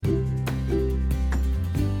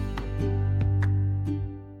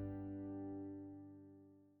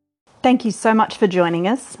Thank you so much for joining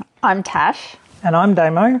us. I'm Tash. And I'm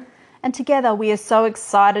Damo. And together we are so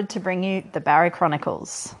excited to bring you the Barry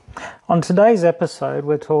Chronicles. On today's episode,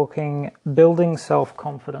 we're talking building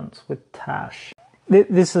self-confidence with Tash.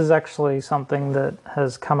 This is actually something that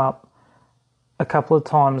has come up a couple of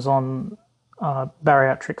times on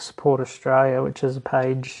Bariatric Support Australia, which is a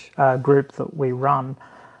page group that we run.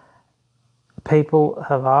 People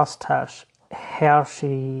have asked Tash how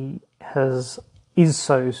she is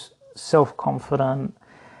so self-confident,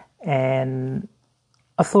 and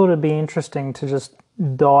I thought it'd be interesting to just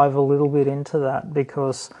dive a little bit into that,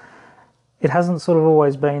 because it hasn't sort of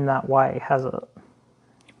always been that way, has it?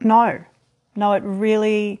 No, it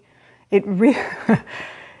really it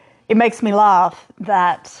makes me laugh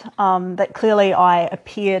that that clearly I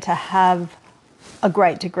appear to have a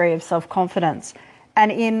great degree of self-confidence,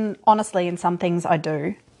 and honestly in some things I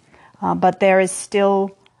do, but there is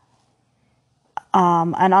still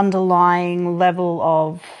an underlying level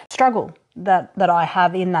of struggle that I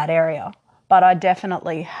have in that area. But I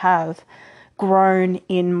definitely have grown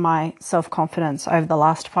in my self-confidence over the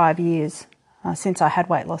last 5 years since I had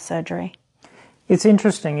weight loss surgery. It's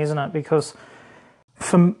interesting, isn't it? Because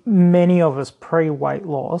for many of us pre-weight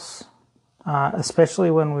loss,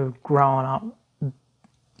 especially when we've grown up,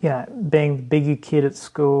 being the bigger kid at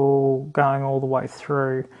school, going all the way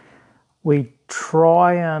through, we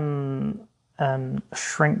try and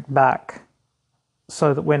shrink back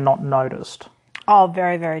so that we're not noticed. Oh,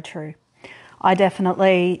 very, very true. I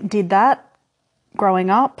definitely did that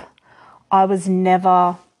growing up. I was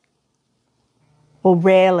never, or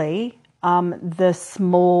rarely, the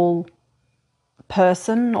small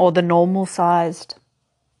person or the normal-sized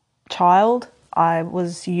child. I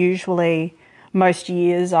was usually, most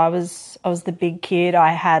years, I was the big kid.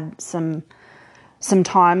 I had some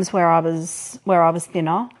times where I was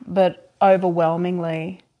thinner, but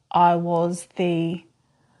overwhelmingly, I was the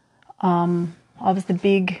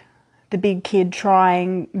big kid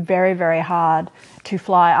trying very, very hard to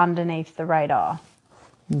fly underneath the radar.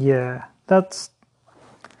 Yeah, it's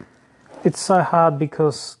so hard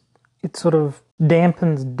because it sort of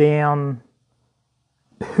dampens down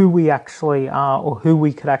who we actually are or who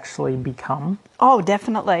we could actually become. Oh,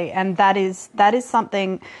 definitely. And that is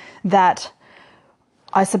something that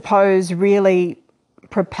I suppose really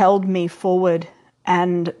propelled me forward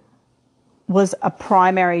and was a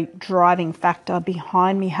primary driving factor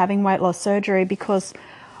behind me having weight loss surgery, because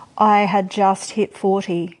I had just hit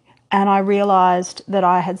 40 and I realised that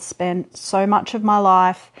I had spent so much of my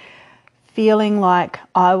life feeling like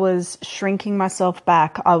I was shrinking myself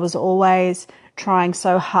back. I was always trying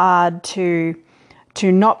so hard to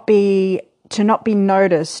not be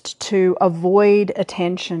noticed, to avoid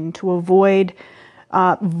attention, to avoid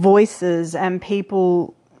voices and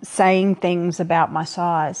people saying things about my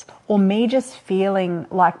size, or me just feeling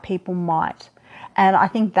like people might. And I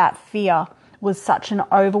think that fear was such an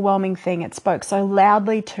overwhelming thing. It spoke so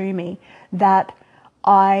loudly to me that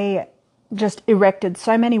I just erected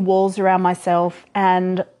so many walls around myself,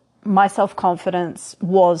 and my self-confidence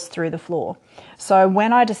was through the floor. So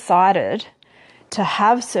when I decided to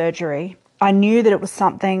have surgery, I knew that it was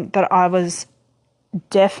something that I was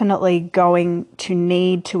definitely going to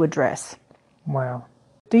need to address. Wow.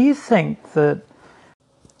 Do you think that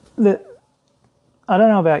I don't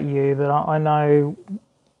know about you, but I know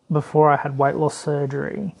before I had weight loss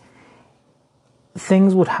surgery,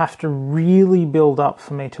 things would have to really build up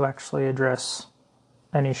for me to actually address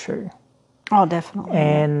an issue. Oh, definitely.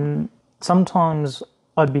 And sometimes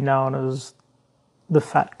I'd be known as the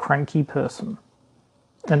fat, cranky person.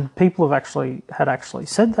 And people had actually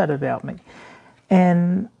said that about me.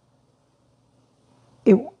 And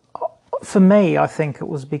for me, I think it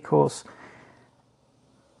was because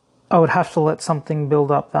I would have to let something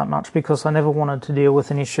build up that much, because I never wanted to deal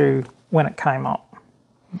with an issue when it came up.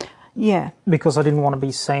 Yeah. Because I didn't want to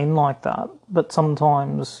be seen like that. But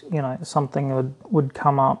sometimes, something would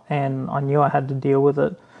come up and I knew I had to deal with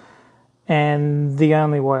it. And the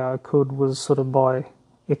only way I could was sort of by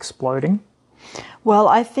exploding. Well,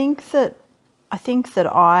 I think that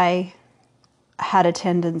I had a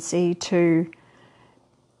tendency to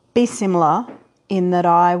be similar, in that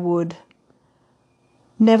I would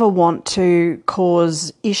never want to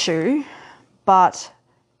cause issue, but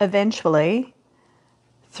eventually,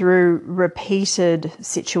 through repeated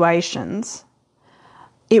situations,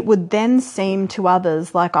 it would then seem to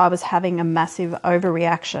others like I was having a massive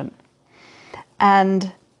overreaction.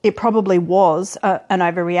 And it probably was an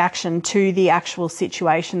overreaction to the actual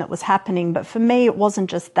situation that was happening. But for me, it wasn't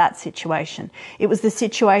just that situation. It was the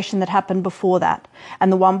situation that happened before that,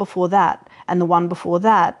 and the one before that, and the one before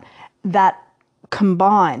that, that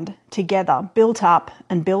combined together, built up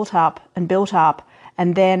and built up and built up,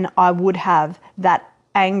 and then I would have that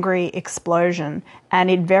angry explosion, and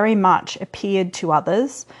it very much appeared to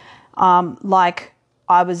others like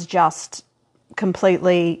I was just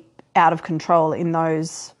completely out of control in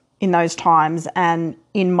those times and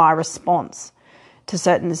in my response to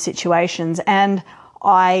certain situations. And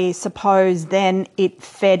I suppose then it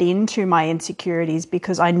fed into my insecurities,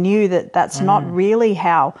 because I knew that that's not really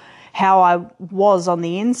how I was on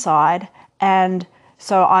the inside. And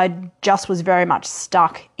so I just was very much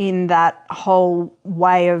stuck in that whole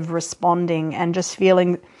way of responding and just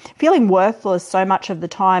feeling worthless so much of the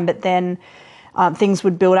time. But then things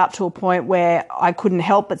would build up to a point where I couldn't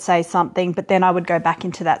help but say something, but then I would go back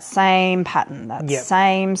into that same pattern, that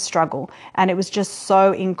same struggle. And it was just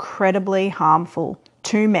so incredibly harmful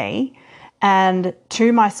to me and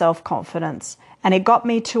to my self-confidence. And it got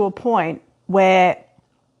me to a point where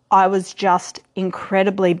I was just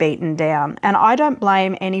incredibly beaten down. And I don't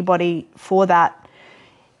blame anybody for that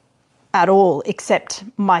at all, except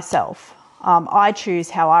myself. I choose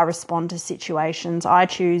how I respond to situations. I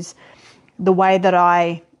choose the way that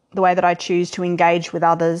I choose to engage with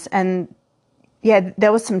others. And yeah,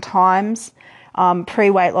 there were some times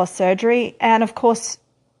pre-weight loss surgery, and of course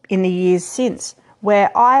in the years since,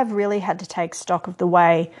 where I've really had to take stock of the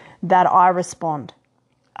way that I respond.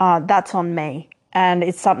 That's on me, and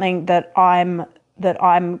it's something that I'm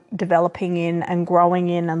developing in and growing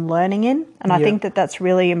in and learning in. And I think that that's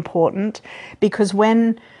really important, because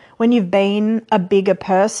when you've been a bigger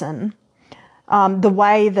person, the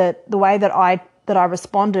way that I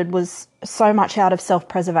responded was so much out of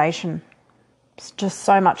self-preservation, just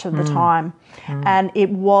so much of the time, and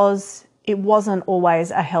it wasn't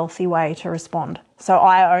always a healthy way to respond. So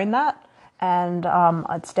I own that, and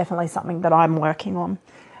it's definitely something that I'm working on.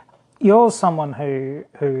 You're someone who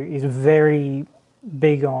is very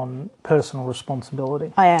big on personal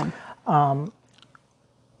responsibility. I am.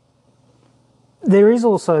 There is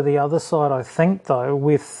also the other side, I think, though,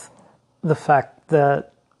 with the fact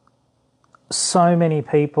that so many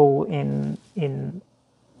people in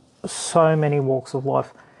so many walks of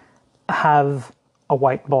life have a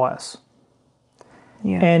weight bias.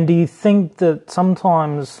 Yeah. And do you think that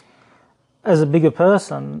sometimes, as a bigger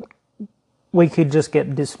person, we could just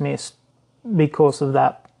get dismissed because of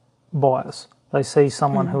that bias? They see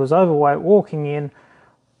someone who is overweight walking in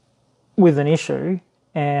with an issue,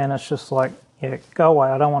 and it's just like, yeah, go away,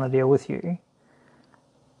 I don't want to deal with you.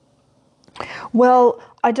 Well,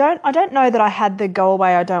 I don't know that I had the go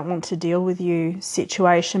away, I don't want to deal with you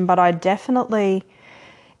situation, but I definitely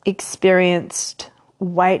experienced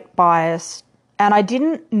weight bias, and I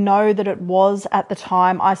didn't know that it was at the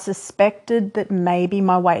time. I suspected that maybe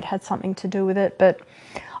my weight had something to do with it, but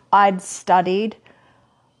I'd studied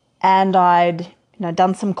and I'd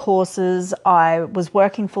done some courses. I was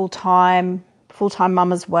working full-time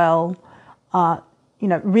mum as well,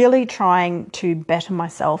 really trying to better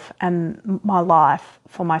myself and my life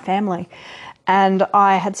for my family. And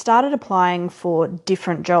I had started applying for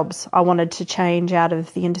different jobs. I wanted to change out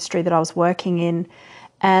of the industry that I was working in.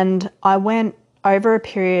 And I went over a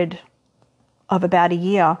period of about a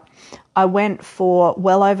year, I went for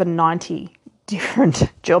well over 90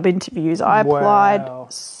 different job interviews. I applied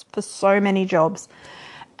for so many jobs.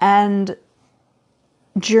 And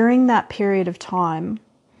during that period of time,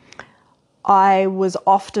 I was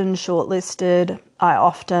often shortlisted. I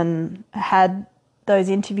often had those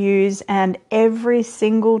interviews, and every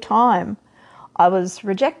single time I was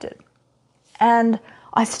rejected. And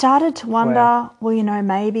I started to wonder, well,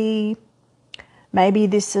 maybe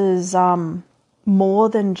this is more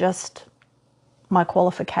than just my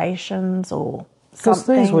qualifications or something. Because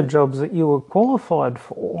these were jobs that you were qualified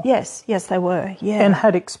for. Yes, they were, yeah. And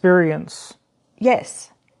had experience.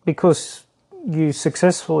 Yes. Because you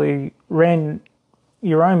successfully ran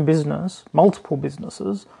your own business, multiple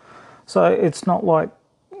businesses. So it's not like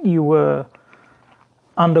you were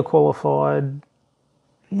underqualified.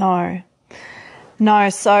 No.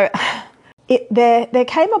 So there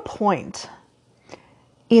came a point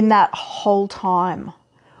in that whole time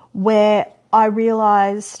where I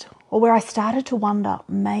realised, or where I started to wonder,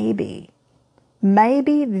 maybe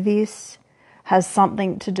this has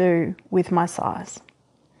something to do with my size.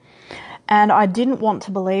 And I didn't want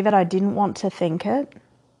to believe it. I didn't want to think it.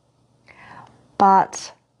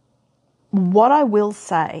 But what I will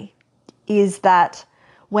say is that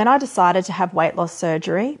when I decided to have weight loss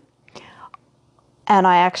surgery, and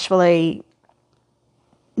I actually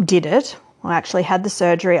did it, I actually had the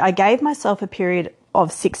surgery, I gave myself a period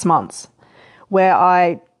of 6 months where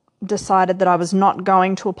I decided that I was not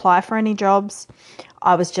going to apply for any jobs.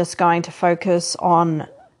 I was just going to focus on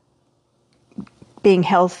being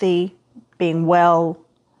healthy, being well,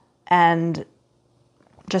 and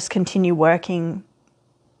just continue working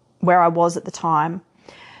where I was at the time.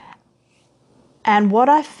 And what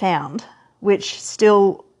I found, which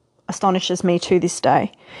still astonishes me to this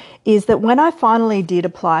day, is that when I finally did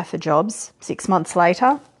apply for jobs 6 months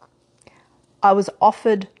later, I was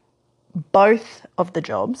offered both of the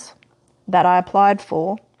jobs that I applied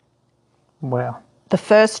for. Wow. The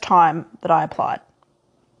first time that I applied.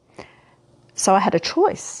 So I had a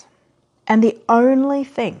choice. And the only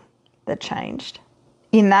thing that changed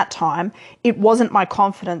in that time, it wasn't my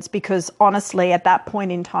confidence, because honestly, at that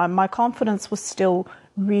point in time, my confidence was still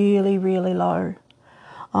really, really low.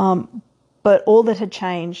 But all that had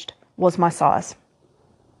changed was my size.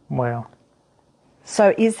 Wow.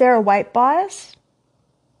 So is there a weight bias?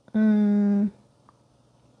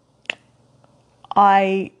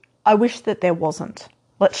 I wish that there wasn't.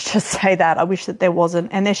 Let's just say that. I wish that there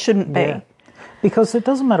wasn't, and there shouldn't be. Yeah. Because it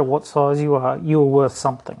doesn't matter what size you are worth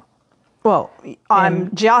something. Well,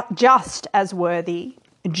 I'm just as worthy,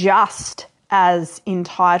 just as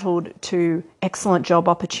entitled to excellent job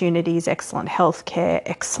opportunities, excellent healthcare,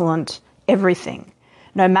 excellent everything,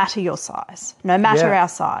 no matter your size, no matter our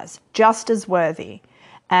size, just as worthy.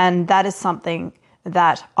 And that is something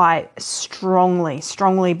that I strongly,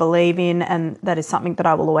 strongly believe in, and that is something that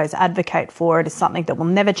I will always advocate for. It is something that will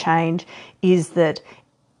never change, is that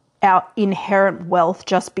our inherent wealth,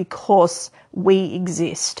 just because we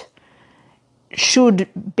exist, should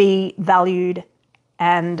be valued,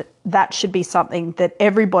 and that should be something that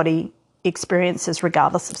everybody experiences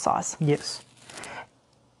regardless of size. Yes.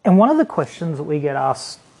 And one of the questions that we get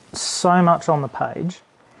asked so much on the page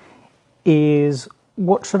is,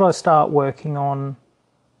 what should I start working on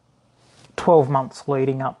 12 months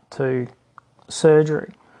leading up to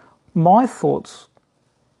surgery? My thoughts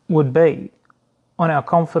would be on our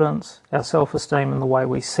confidence, our self-esteem, and the way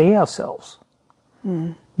we see ourselves.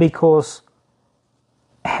 Because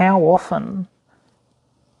how often,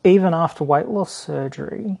 even after weight loss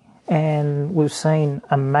surgery, and we've seen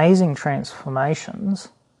amazing transformations,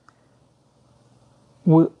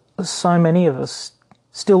 so many of us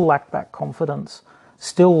still lack that confidence,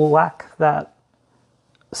 still lack that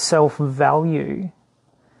self-value.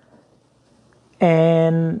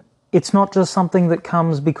 And it's not just something that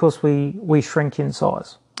comes because we shrink in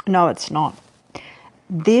size. No, it's not.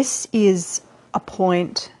 This is a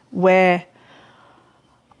point where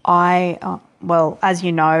well, as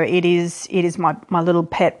you know, it is my little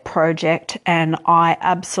pet project, and I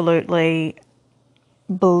absolutely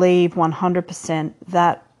believe 100%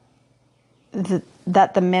 that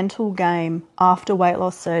the mental game after weight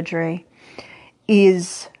loss surgery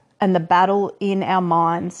is, and the battle in our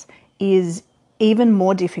minds is even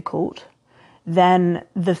more difficult than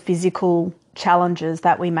the physical challenges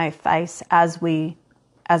that we may face as we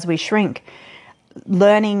shrink.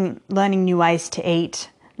 Learning new ways to eat,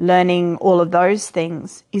 learning all of those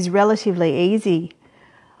things is relatively easy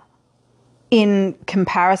in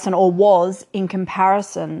comparison, or was in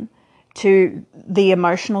comparison, to the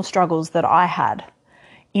emotional struggles that I had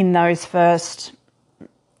in those first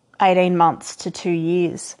 18 months to 2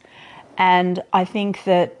 years. And I think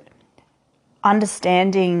that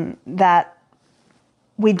understanding that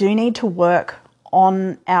we do need to work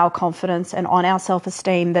on our confidence and on our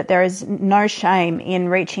self-esteem, that there is no shame in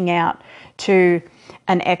reaching out to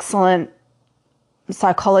an excellent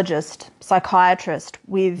psychologist, psychiatrist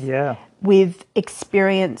with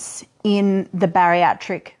experience in the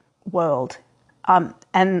bariatric world.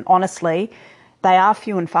 And honestly, they are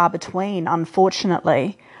few and far between,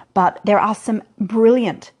 unfortunately, but there are some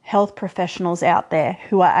brilliant health professionals out there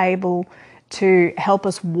who are able to help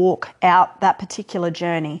us walk out that particular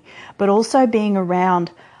journey, but also being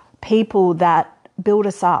around people that build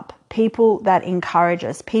us up, people that encourage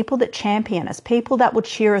us, people that champion us, people that will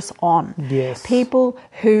cheer us on, people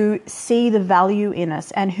who see the value in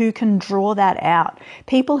us and who can draw that out,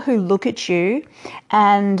 people who look at you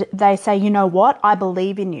and they say, you know what, I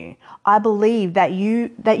believe in you. I believe that you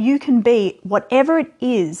can be whatever it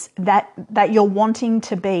is that you're wanting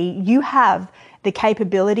to be. You have the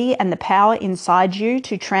capability and the power inside you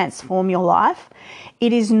to transform your life.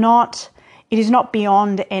 It is not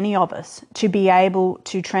beyond any of us to be able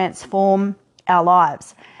to transform our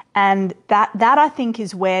lives. And that I think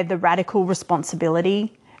is where the radical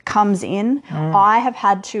responsibility comes in. I have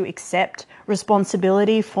had to accept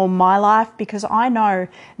responsibility for my life, because I know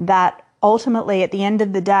that ultimately at the end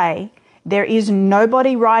of the day, there is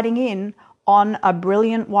nobody riding in on a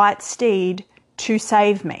brilliant white steed to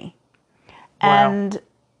save me. Wow. And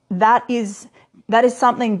that is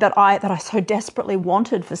something that I so desperately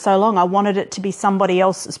wanted for so long. I wanted it to be somebody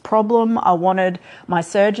else's problem. I wanted my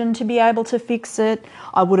surgeon to be able to fix it.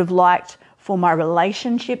 I would have liked for my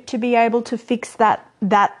relationship to be able to fix that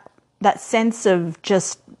sense of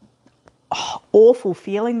just awful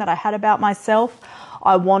feeling that I had about myself.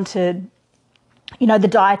 I wanted, the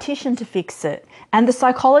dietitian to fix it and the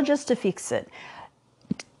psychologist to fix it.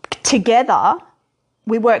 Together,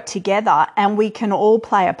 we work together and we can all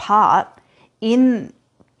play a part in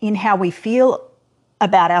how we feel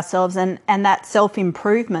about ourselves and that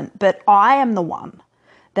self-improvement. But I am the one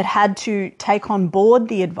that had to take on board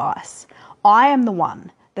the advice. I am the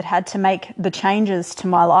one that had to make the changes to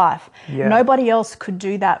my life. Yeah. Nobody else could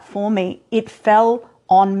do that for me. It fell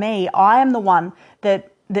on me. I am the one that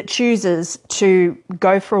chooses to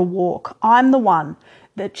go for a walk. I'm the one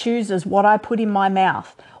that chooses what I put in my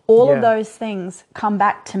mouth. All of those things come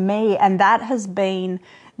back to me, and that has been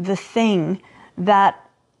the thing that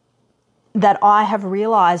I have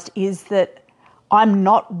realized is that I'm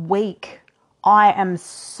not weak. I am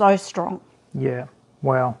so strong. Yeah,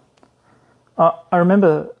 wow. I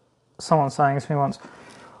remember someone saying to me once,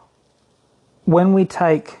 when we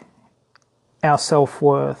take our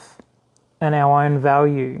self-worth and our own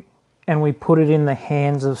value and we put it in the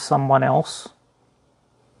hands of someone else,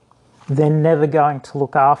 they're never going to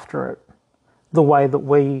look after it the way that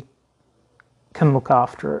we can look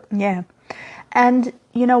after it. Yeah. And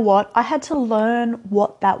you know what? I had to learn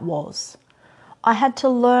what that was. I had to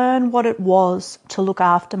learn what it was to look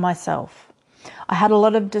after myself. I had a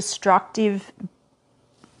lot of destructive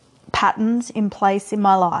patterns in place in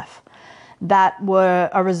my life that were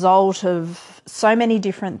a result of so many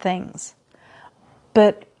different things.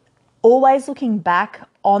 But always looking back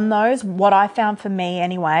on those, what I found for me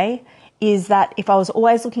anyway, is that if I was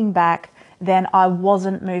always looking back, then I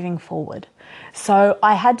wasn't moving forward. So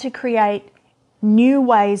I had to create new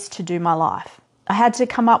ways to do my life. I had to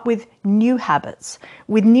come up with new habits,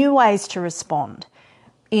 with new ways to respond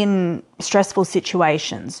in stressful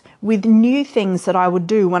situations, with new things that I would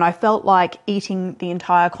do when I felt like eating the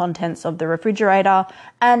entire contents of the refrigerator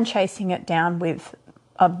and chasing it down with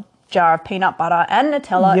a jar of peanut butter and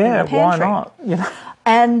Nutella in the pantry. Why not? You know,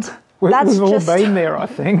 and we've all been there, I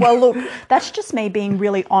think. Well, look, that's just me being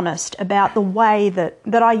really honest about the way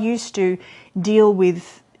that I used to deal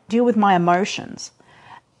with my emotions.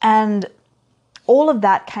 And all of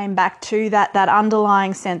that came back to that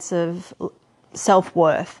underlying sense of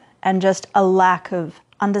self-worth and just a lack of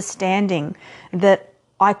understanding that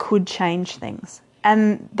I could change things.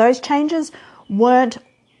 And those changes weren't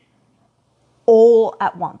all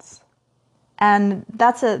at once. And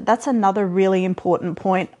that's another really important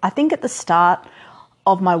point. I think at the start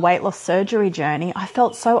of my weight loss surgery journey, I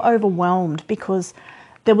felt so overwhelmed because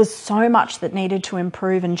there was so much that needed to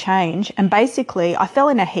improve and change. And basically, I fell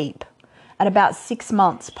in a heap. At about 6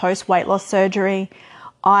 months post weight loss surgery,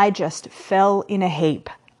 I just fell in a heap.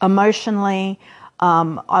 Emotionally,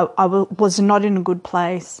 I was not in a good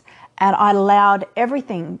place, and I allowed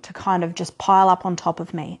everything to kind of just pile up on top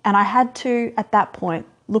of me. And I had to, at that point,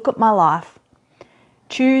 look at my life,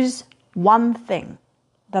 choose one thing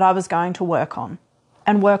that I was going to work on,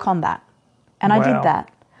 and work on that. And I did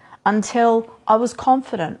that until I was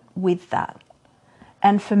confident with that.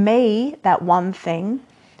 And for me, that one thing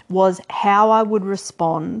was how I would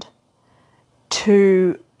respond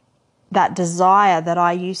to that desire that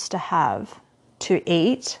I used to have to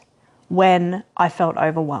eat when I felt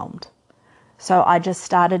overwhelmed. So I just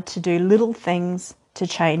started to do little things to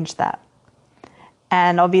change that.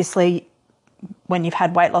 And obviously, when you've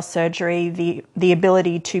had weight loss surgery, the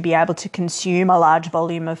ability to be able to consume a large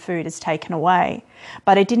volume of food is taken away.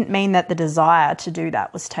 But it didn't mean that the desire to do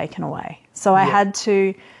that was taken away. So I had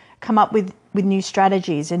to come up with new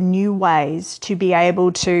strategies and new ways to be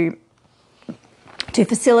able to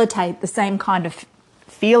facilitate the same kind of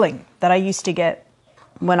feeling that I used to get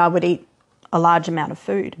when I would eat a large amount of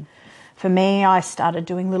food. For me, I started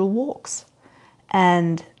doing little walks,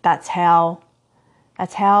 and that's how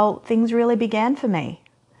things really began for me.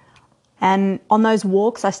 And on those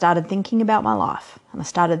walks, I started thinking about my life, and I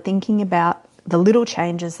started thinking about the little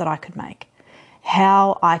changes that I could make,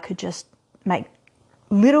 how I could just make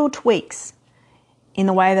little tweaks in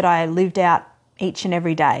the way that I lived out each and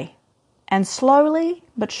every day. And slowly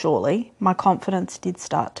but surely, my confidence did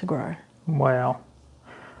start to grow. Wow.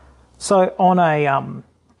 So on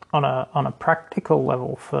a practical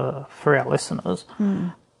level for our listeners,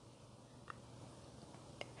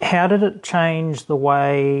 how did it change the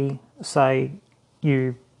way, say,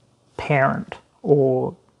 you parent,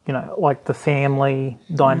 or like the family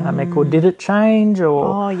dynamic, or did it change? Or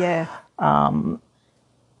oh yeah.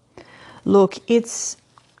 Look, it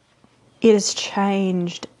has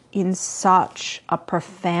changed in such a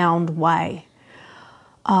profound way.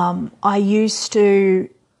 I used to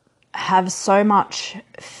have so much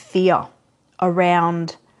fear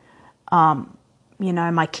around,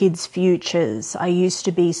 my kids' futures. I used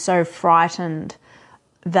to be so frightened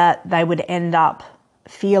that they would end up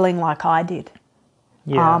feeling like I did.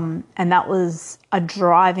 Yeah. And that was a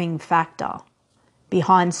driving factor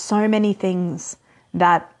behind so many things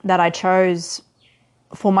that I chose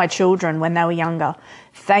for my children when they were younger.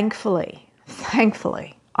 Thankfully,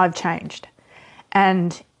 I've changed.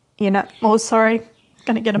 And, sorry,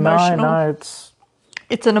 going to get emotional. No,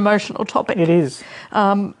 It's an emotional topic. it is.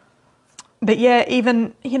 But yeah,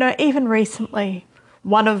 even recently,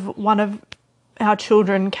 one of our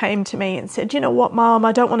children came to me and said, "You know what, Mum,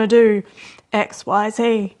 I don't want to do X, Y,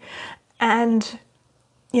 Z." And,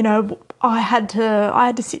 I had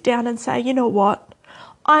to sit down and say, "You know what?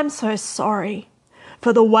 I'm so sorry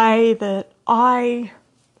for the way that I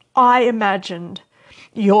imagined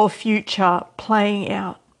your future playing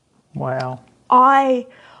out. Wow. I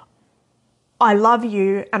love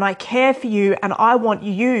you and I care for you and I want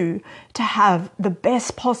you to have the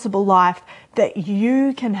best possible life that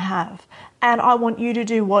you can have. And I want you to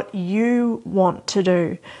do what you want to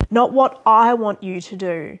do, not what I want you to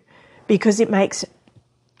do, because it makes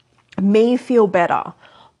me feel better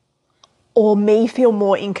or me feel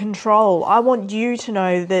more in control. I want you to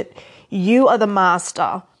know that you are the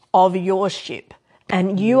master of your ship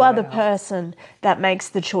and you are the person that makes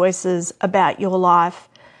the choices about your life."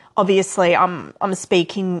 Obviously, I'm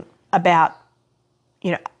speaking about,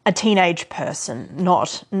 a teenage person,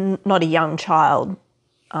 not a young child.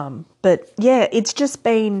 But yeah, it's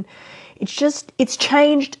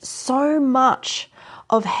changed so much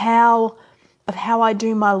of how I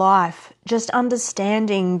do my life. Just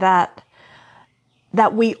understanding that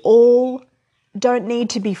we all don't need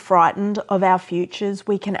to be frightened of our futures.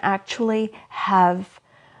 We can actually have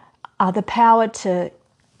the power to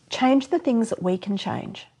change the things that we can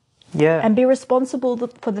change. Yeah. And be responsible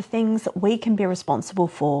for the things that we can be responsible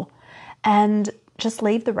for, and just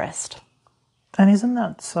leave the rest. And isn't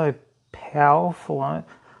that so powerful?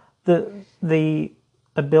 The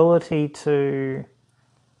ability to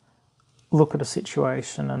look at a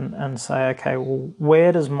situation and say, okay, well,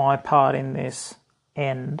 where does my part in this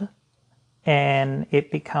end? And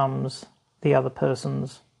it becomes the other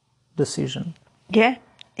person's decision. Yeah,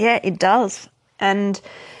 it does. And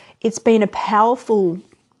it's been a powerful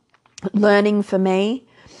learning for me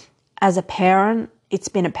as a parent. It's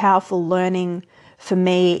been a powerful learning for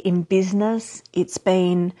me in business. It's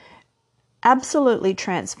been absolutely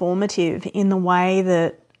transformative in the way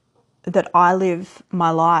that I live my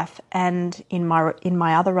life and in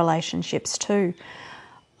my other relationships too.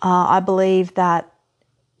 I believe that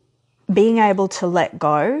being able to let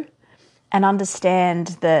go and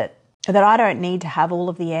understand that I don't need to have all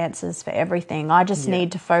of the answers for everything. I just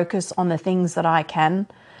need to focus on the things that I can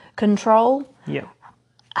control. Yeah.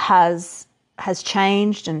 Has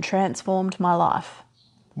changed and transformed my life.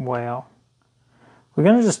 Wow. We're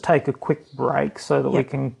going to just take a quick break so that we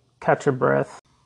can catch a breath